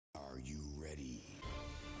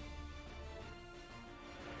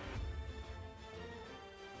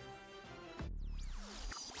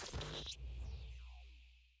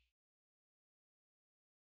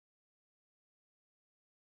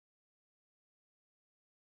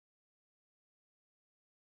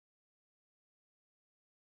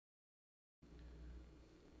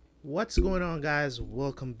What's going on, guys?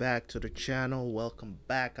 Welcome back to the channel. Welcome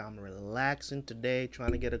back. I'm relaxing today,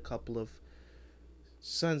 trying to get a couple of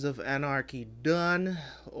Sons of Anarchy done.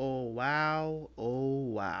 Oh wow, oh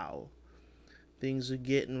wow, things are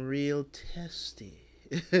getting real testy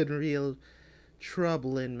and real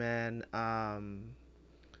troubling, man.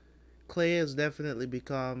 Clay has definitely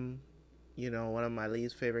become, one of my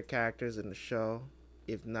least favorite characters in the show,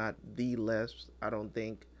 if not the least. I don't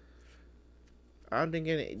think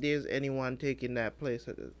there's anyone taking that place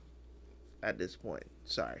at this point.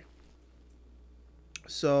 Sorry.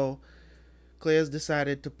 So Claire's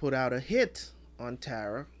decided to put out a hit on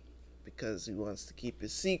Tara because he wants to keep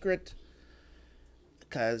his secret.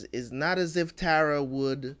 Because it's not as if Tara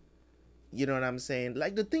would, you know what I'm saying?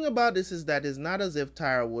 Like, the thing about this is that it's not as if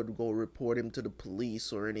Tara would go report him to the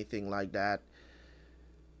police or anything like that.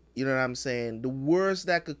 You know what I'm saying? The worst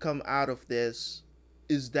that could come out of this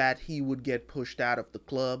is that he would get pushed out of the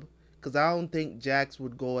club, because I don't think Jax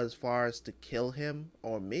would go as far as to kill him,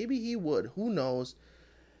 or maybe he would, who knows.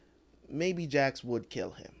 Maybe Jax would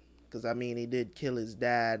kill him, because I mean, he did kill his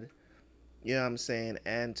dad, you know what I'm saying,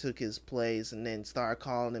 and took his place, and then start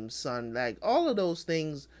calling him son. Like, all of those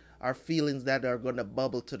things are feelings that are going to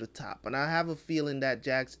bubble to the top, and I have a feeling that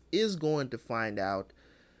Jax is going to find out,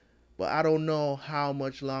 but I don't know how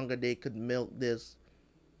much longer they could milk this.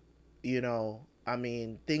 I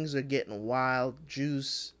mean, things are getting wild.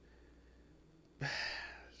 Juice,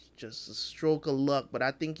 just a stroke of luck. But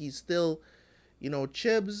I think he's still,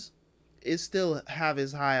 Chibs is still have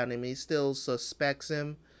his eye on him. He still suspects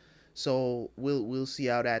him. So we'll see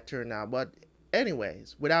how that turns out. But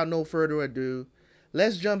anyways, without no further ado,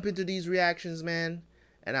 let's jump into these reactions, man.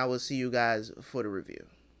 And I will see you guys for the review.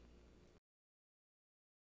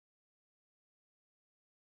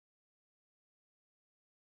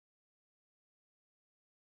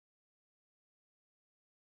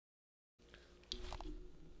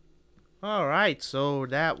 Alright, so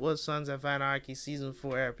that was Sons of Anarchy Season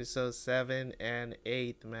 4, Episode 7 and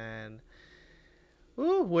 8, man.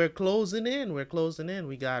 Ooh, we're closing in. We're closing in.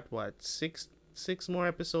 We got, what, six more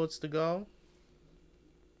episodes to go?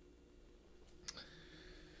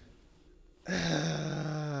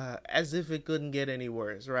 As if it couldn't get any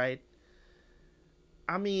worse, right?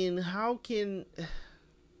 I mean, how can...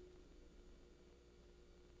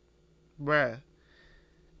 Bruh.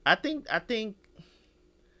 I think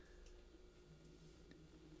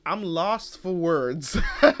I'm lost for words.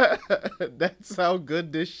 That's how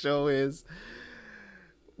good this show is.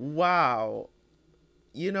 Wow.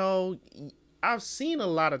 I've seen a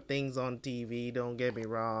lot of things on TV, don't get me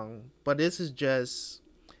wrong, but this is just,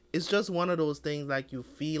 it's just one of those things, like, you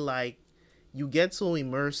feel like you get so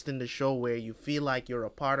immersed in the show where you feel like you're a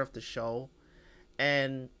part of the show.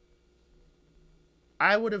 And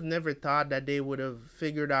I would have never thought that they would have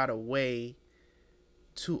figured out a way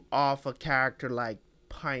to off a character like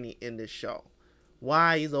Piney in this show.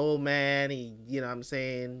 Why? He's an old man. He, you know what I'm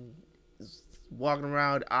saying, is walking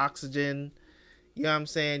around with oxygen. You know what I'm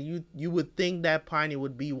saying? You would think that Piney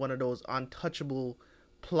would be one of those untouchable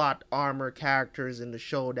plot armor characters in the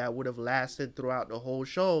show that would have lasted throughout the whole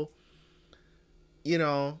show.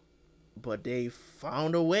 But they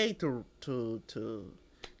found a way to do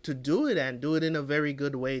it, and do it in a very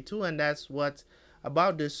good way too. And that's what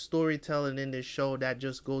about this storytelling in this show, that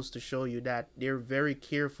just goes to show you that they're very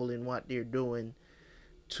careful in what they're doing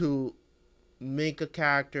to make a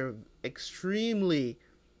character extremely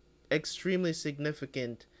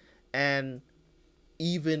significant, and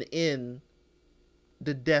even in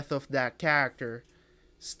the death of that character,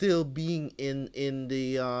 still being in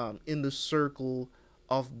the circle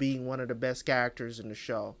of being one of the best characters in the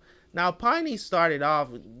show. Now, Piney started off,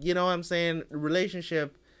 you know what I'm saying,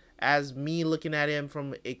 relationship, as me looking at him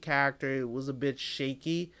from a character, it was a bit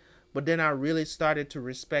shaky. But then I really started to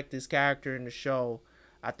respect his character in the show.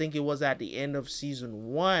 I think it was at the end of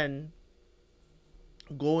Season 1,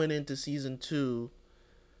 going into Season 2,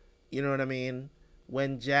 you know what I mean?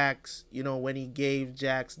 When Jax, when he gave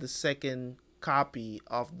Jax the second copy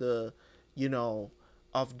of the,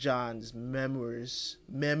 of John's memoirs,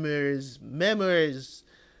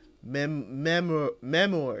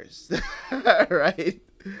 right?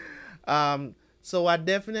 So I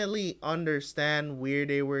definitely understand where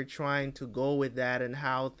they were trying to go with that, and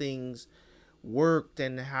how things worked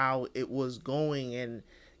and how it was going, and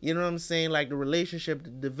you know what I'm saying, like the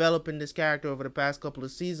relationship developing this character over the past couple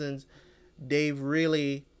of seasons, they've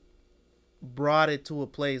really brought it to a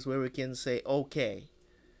place where we can say, okay,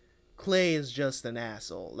 Clay is just an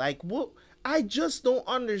asshole. Like, what? I just don't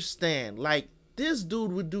understand. Like, this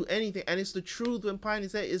dude would do anything, and it's the truth. When Piney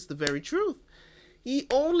said, it's the very truth. He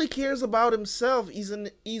only cares about himself. He's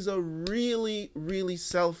a really, really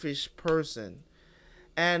selfish person.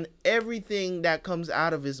 And everything that comes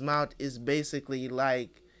out of his mouth is basically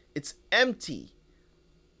like it's empty.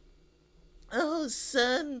 Oh,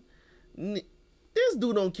 son, this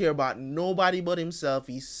dude don't care about nobody but himself.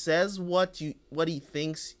 He says what he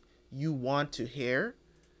thinks you want to hear.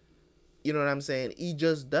 You know what I'm saying? He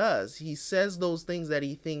just does. He says those things that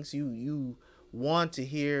he thinks you want to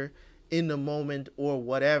hear in the moment or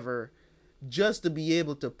whatever, just to be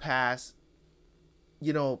able to pass,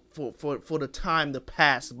 you know, for the time to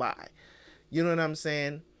pass by. You know what I'm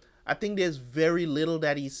saying? I think there's very little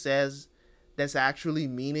that he says that's actually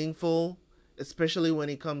meaningful, especially when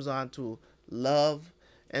it comes on to love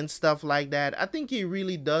and stuff like that. I think he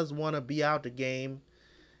really does want to be out the game.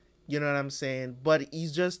 You know what I'm saying? But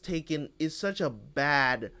he's just taking, it's such a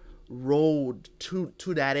bad road to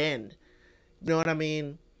that end. You know what I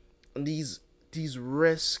mean? And these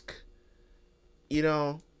risks, you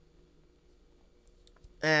know,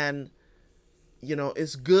 and you know,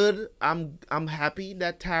 it's good. I'm happy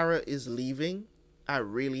that Tara is leaving. I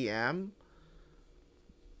really am.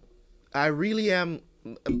 I really am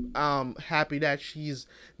happy that she's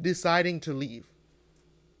deciding to leave,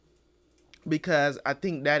 because I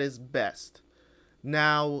think that is best.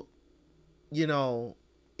 Now, you know,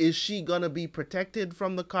 is she gonna be protected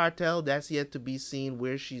from the cartel? That's yet to be seen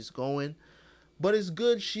where she's going. But it's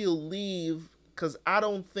good she'll leave, because I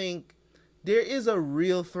don't think there is a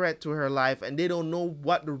real threat to her life, and they don't know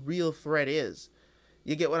what the real threat is.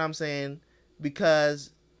 You get what I'm saying?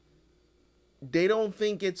 Because they don't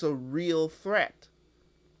think it's a real threat.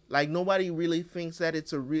 Like, nobody really thinks that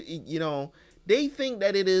it's a real, you know, they think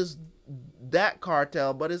that it is that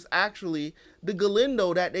cartel, but it's actually the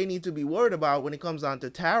Galindo that they need to be worried about when it comes on to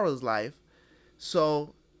Tara's life.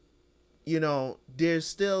 So, you know, there's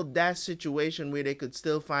still that situation where they could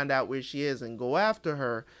still find out where she is and go after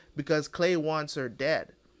her, because Clay wants her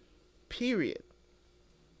dead. Period.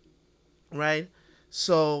 Right?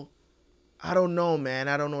 So, I don't know, man.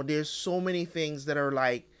 I don't know. There's so many things that are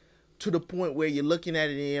like to the point where you're looking at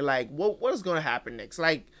it and you're like, what is going to happen next?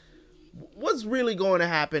 Like, what's really going to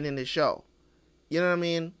happen in the show? You know what I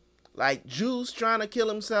mean? Like, Juice trying to kill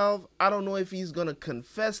himself. I don't know if he's going to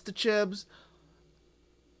confess to Chibs.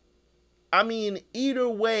 I mean, either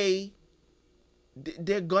way,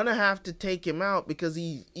 they're going to have to take him out, because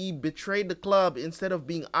he betrayed the club instead of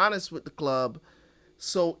being honest with the club.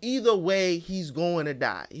 So either way, he's going to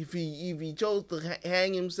die. If he chose to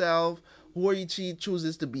hang himself, or he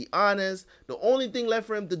chooses to be honest, the only thing left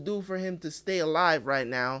for him to do for him to stay alive right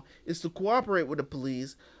now is to cooperate with the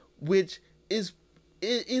police, which is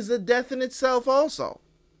a death in itself also.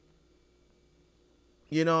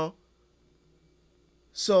 You know?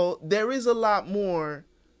 So there is a lot more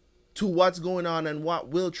to what's going on and what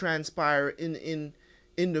will transpire in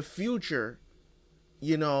the future.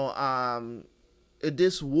 You know,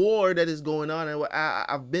 this war that is going on, and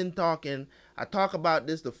I've been talking. I talk about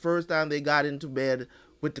this the first time they got into bed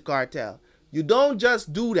with the cartel. You don't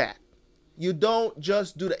just do that. You don't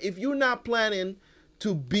just do that. If you're not planning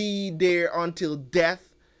to be there until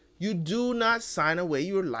death, you do not sign away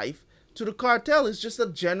your life to the cartel. It's just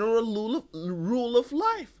a general rule of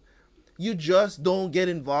life. You just don't get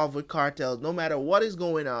involved with cartels, no matter what is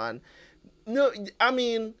going on. No, I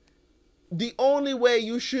mean, the only way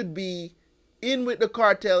you should be in with the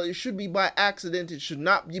cartel, it should be by accident. It should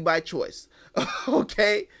not be by choice.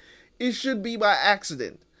 Okay? It should be by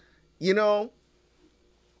accident. You know?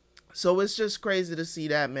 So it's just crazy to see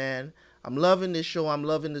that, man. I'm loving this show. I'm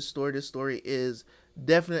loving the story. This story is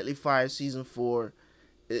definitely fire. Season 4.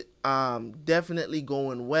 Definitely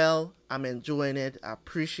going well. I'm enjoying it. I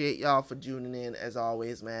appreciate y'all for tuning in, as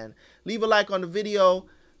always, man. Leave a like on the video.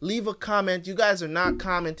 Leave a comment. You guys are not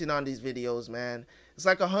commenting on these videos, man. It's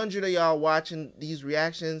like 100 of y'all watching these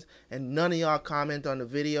reactions, and none of y'all comment on the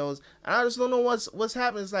videos. And I just don't know what's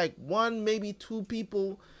happening. It's like one, maybe two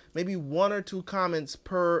people, maybe 1 or 2 comments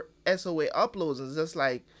per SOA uploads. It's just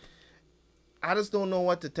like, I just don't know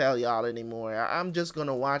what to tell y'all anymore. I'm just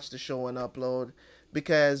gonna watch the show and upload,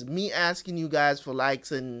 because me asking you guys for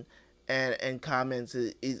likes and comments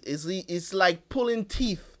is like pulling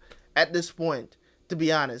teeth at this point, to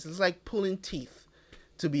be honest. It's like pulling teeth,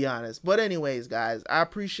 to be honest. But anyways, guys, I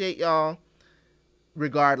appreciate y'all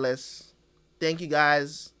regardless. Thank you,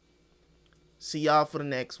 guys. See y'all for the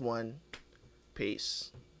next one.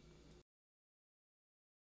 Peace.